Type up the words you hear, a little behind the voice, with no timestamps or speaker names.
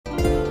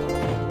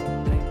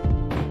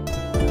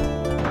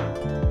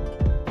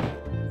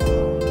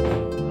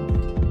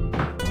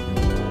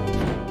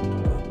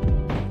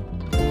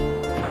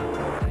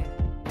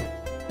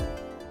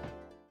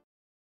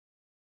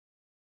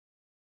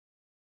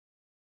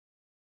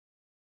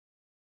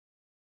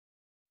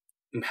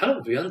Hello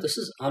everyone, this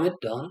is Amit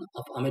Don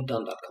of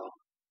AmitDon.com.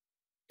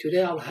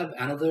 Today I'll have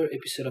another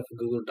episode of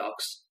Google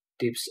Docs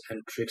tips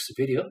and tricks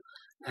video,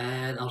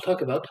 and I'll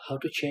talk about how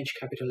to change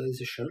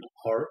capitalization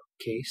or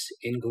case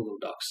in Google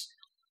Docs.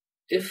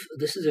 If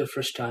this is your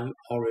first time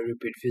or a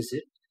repeat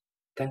visit,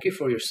 thank you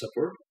for your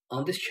support.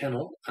 On this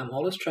channel, I'm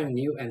always trying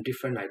new and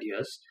different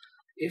ideas.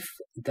 If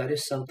that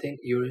is something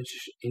you're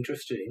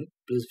interested in,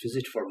 please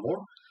visit for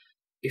more.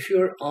 If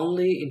you're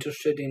only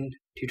interested in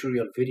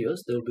tutorial videos,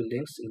 there will be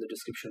links in the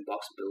description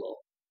box below.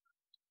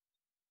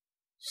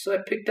 So I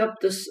picked up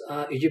this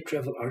Egypt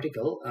travel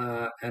article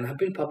and I've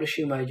been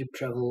publishing my Egypt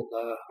travel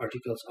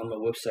articles on my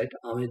website,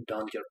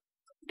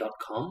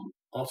 AmitDon.com.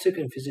 Also, you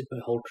can visit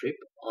my whole trip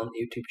on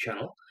YouTube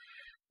channel.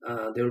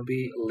 There will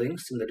be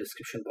links in the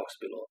description box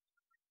below.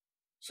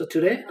 So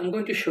today I'm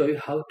going to show you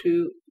how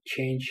to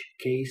change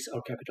case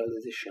or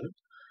capitalization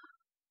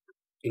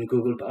in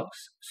Google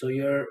Docs. So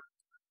you're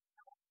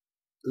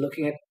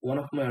looking at one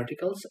of my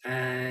articles,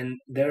 and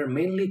there are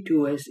mainly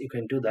two ways you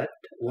can do that.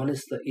 One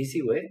is the easy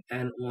way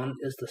and one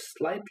is the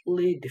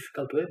slightly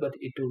difficult way, but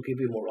it will give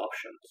you more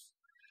options.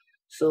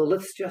 So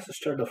let's just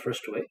start the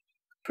first way.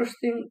 First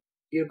thing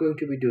you're going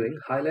to be doing,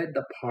 highlight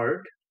the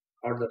part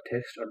or the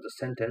text or the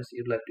sentence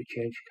you'd like to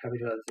change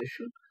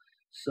capitalization.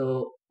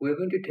 So we're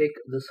going to take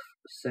this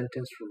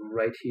sentence from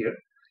right here,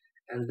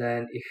 and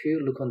then if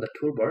you look on the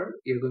toolbar,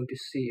 you're going to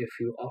see a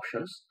few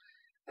options,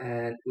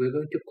 and we're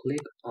going to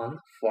click on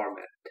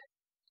format.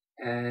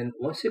 And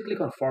once you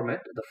click on format,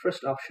 the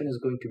first option is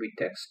going to be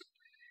text,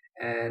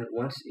 and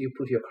once you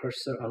put your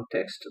cursor on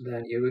text,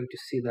 then you're going to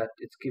see that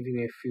it's giving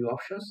you a few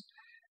options,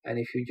 and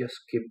if you just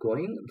keep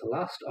going, the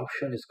last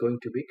option is going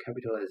to be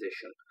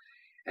capitalization.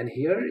 And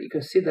here you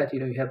can see that you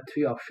have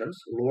three options: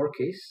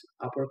 lowercase,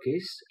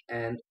 uppercase,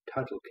 and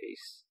title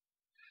case.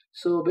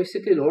 So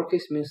basically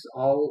lowercase means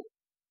all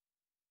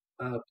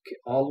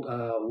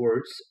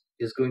words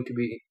is going to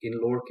be in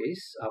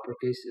lowercase,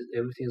 uppercase is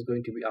everything is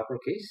going to be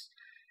uppercase,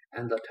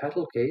 and the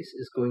title case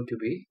is going to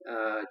be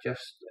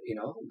just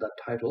the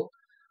title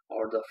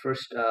or the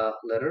first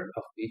letter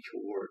of each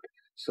word.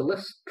 So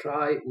let's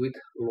try with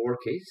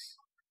lowercase,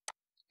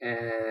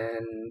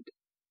 and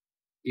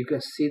you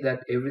can see that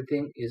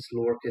everything is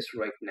lowercase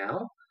right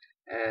now,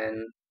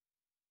 and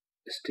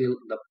still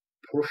the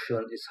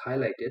portion is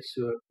highlighted.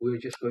 So we're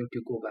just going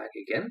to go back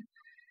again,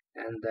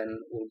 and then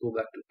we'll go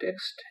back to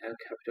text and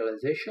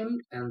capitalization,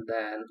 and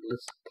then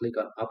let's click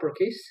on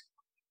uppercase,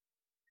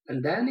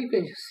 and then you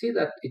can see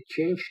that it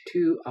changed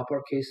to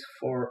uppercase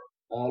for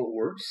all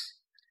words.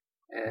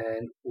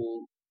 And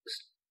we'll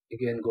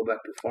again go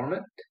back to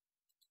format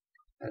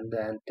and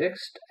then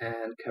text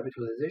and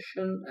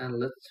capitalization, and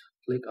let's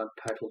click on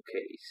title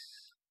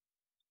case.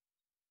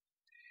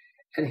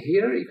 And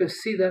here you can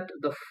see that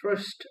the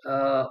first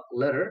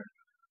letter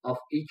of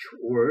each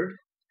word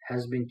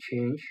has been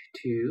changed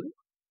to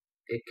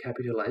a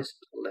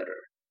capitalized letter.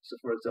 So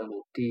for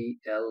example, T,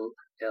 L,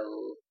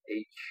 L,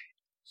 H.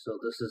 So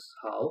this is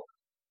how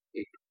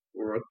it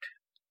worked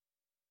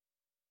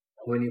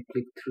when you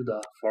click through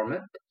the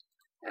format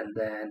and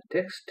then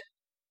text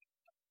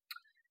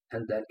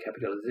and then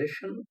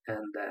capitalization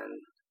and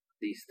then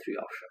these three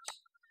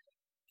options.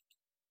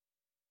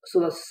 So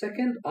the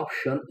second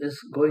option is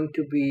going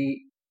to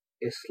be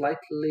a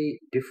slightly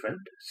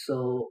different.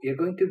 So you're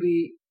going to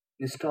be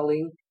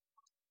installing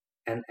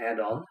an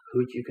add-on,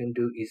 which you can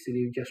do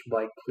easily just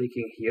by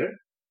clicking here.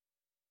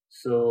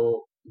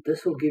 So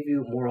this will give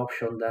you more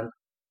option than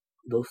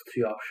those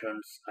three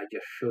options I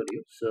just showed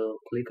you. So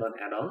click on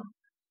add-on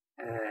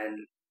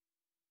and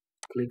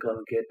click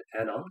on get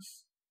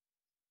add-ons.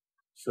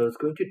 So it's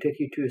going to take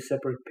you to a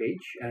separate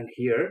page, and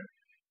here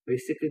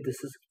basically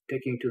this is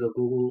taking to the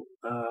Google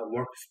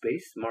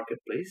workspace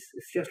marketplace.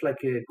 It's just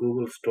like a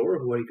Google store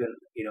where you can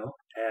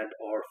add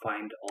or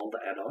find all the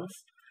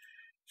add-ons.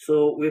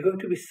 So we're going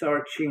to be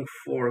searching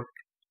for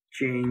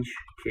change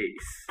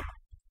case,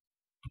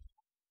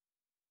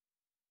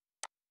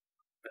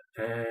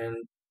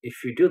 and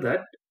if you do that,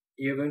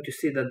 you're going to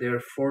see that there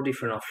are four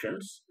different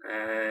options,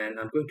 and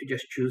I'm going to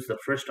just choose the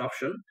first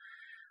option.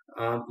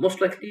 Most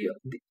likely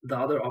the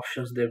other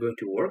options they're going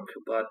to work,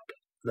 but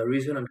the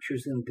reason I'm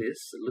choosing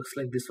this, looks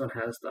like this one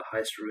has the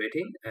highest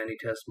rating and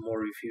it has more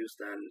reviews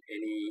than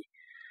any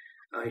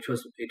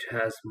it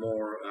has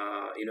more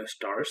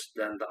stars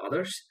than the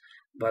others,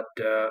 but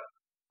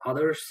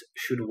others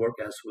should work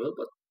as well,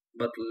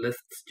 but let's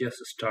just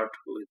start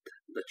with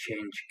the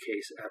change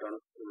case add-on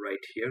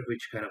right here,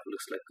 which kind of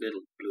looks like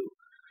little blue.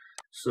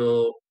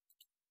 So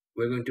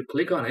we're going to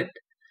click on it,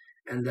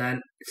 and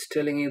then it's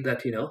telling you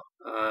that you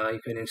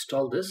can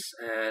install this,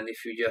 and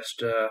if you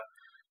just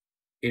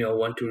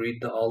want to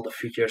read all the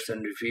features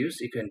and reviews,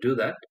 you can do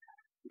that.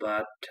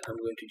 But I'm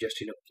going to just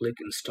click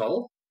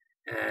install,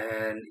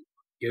 and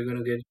you're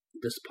going to get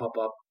this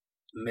pop-up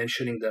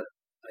mentioning that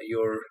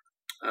your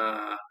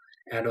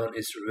add-on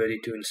is ready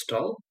to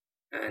install,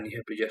 and you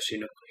have to just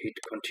hit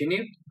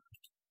continue.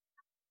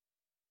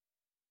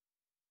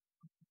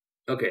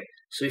 Okay,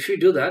 so if you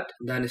do that,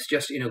 then it's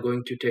just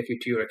going to take you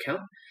to your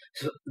account.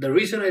 So the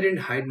reason I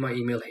didn't hide my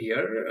email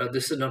here,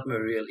 this is not my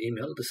real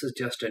email. This is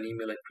just an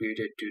email I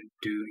created to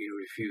do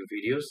review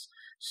videos.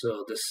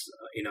 So this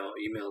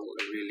email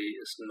really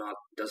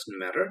doesn't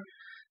matter.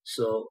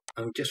 So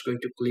I'm just going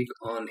to click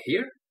on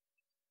here,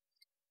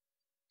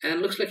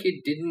 and looks like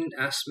it didn't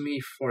ask me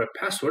for a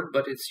password,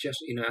 but it's just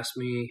asked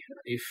me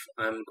if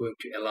I'm going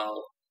to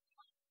allow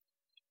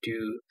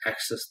to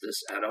access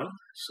this add-on.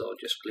 So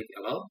just click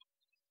allow.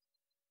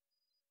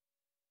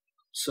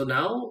 So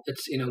now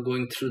it's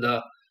going through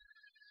the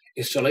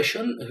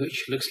installation,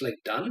 which looks like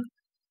done,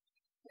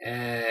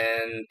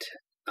 and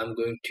I'm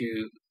going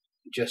to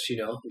just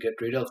get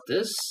rid of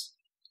this.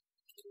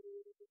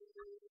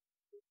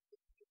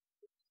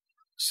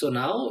 So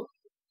now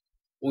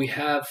we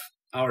have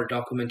our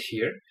document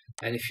here,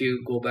 and if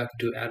you go back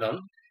to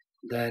add-on,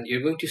 then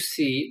you're going to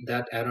see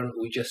that add-on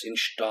we just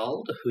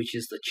installed, which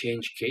is the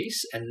change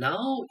case, and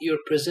now you're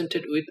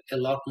presented with a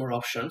lot more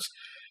options,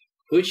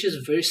 which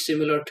is very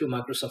similar to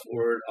Microsoft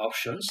Word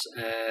options.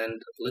 And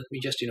let me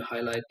just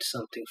highlight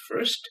something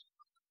first,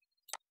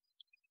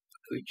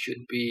 which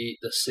should be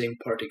the same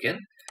part again.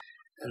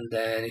 And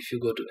then if you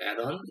go to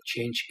add-on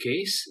change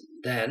case,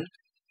 then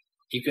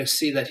you can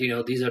see that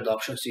these are the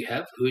options you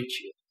have,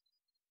 which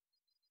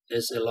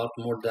is a lot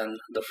more than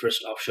the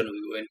first option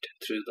we went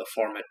through, the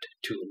format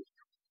tool.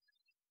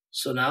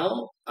 So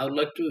now I would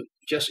like to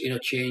just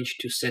change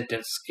to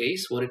sentence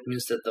case. What it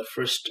means that the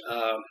first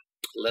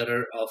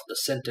letter of the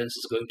sentence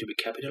is going to be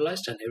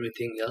capitalized and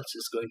everything else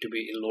is going to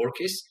be in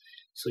lowercase.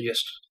 So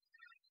just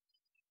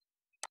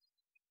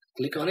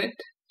click on it,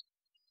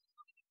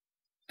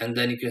 and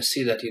then you can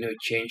see that it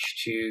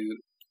changed to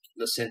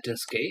the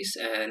sentence case.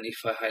 And if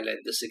I highlight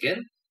this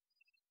again,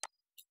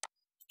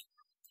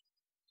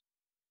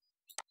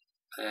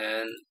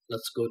 and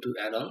let's go to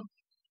add-on,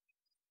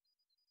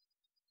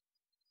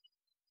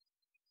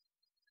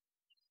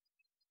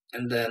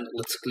 and then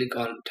let's click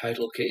on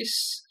title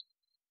case,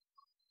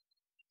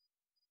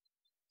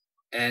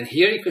 and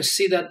here you can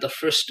see that the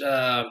first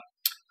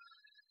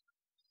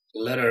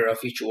letter of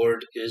each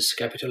word is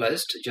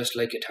capitalized, just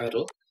like a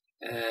title.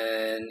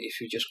 And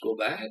if you just go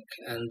back,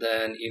 and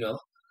then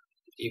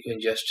you can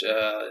just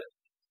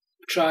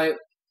try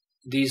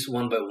these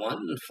one by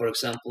one. For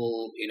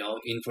example,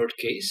 invert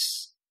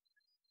case.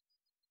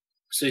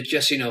 So it's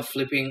just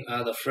flipping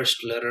the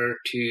first letter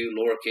to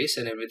lowercase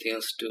and everything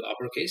else to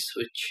uppercase,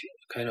 which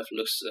kind of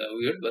looks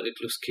weird, but it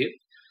looks cute.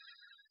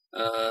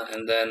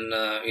 And then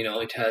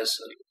it has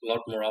a lot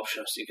more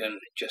options. You can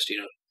just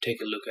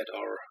take a look at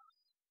or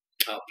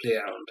play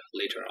around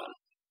later on.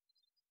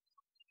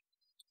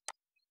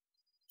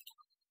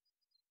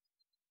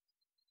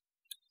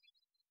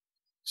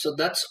 So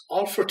that's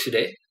all for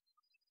today.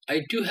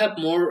 I do have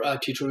more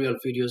tutorial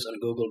videos on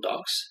Google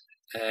Docs,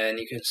 and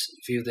you can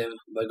view them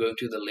by going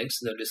to the links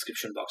in the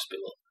description box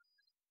below.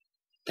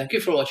 Thank you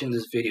for watching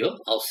this video.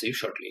 I'll see you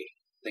shortly.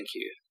 Thank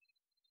you.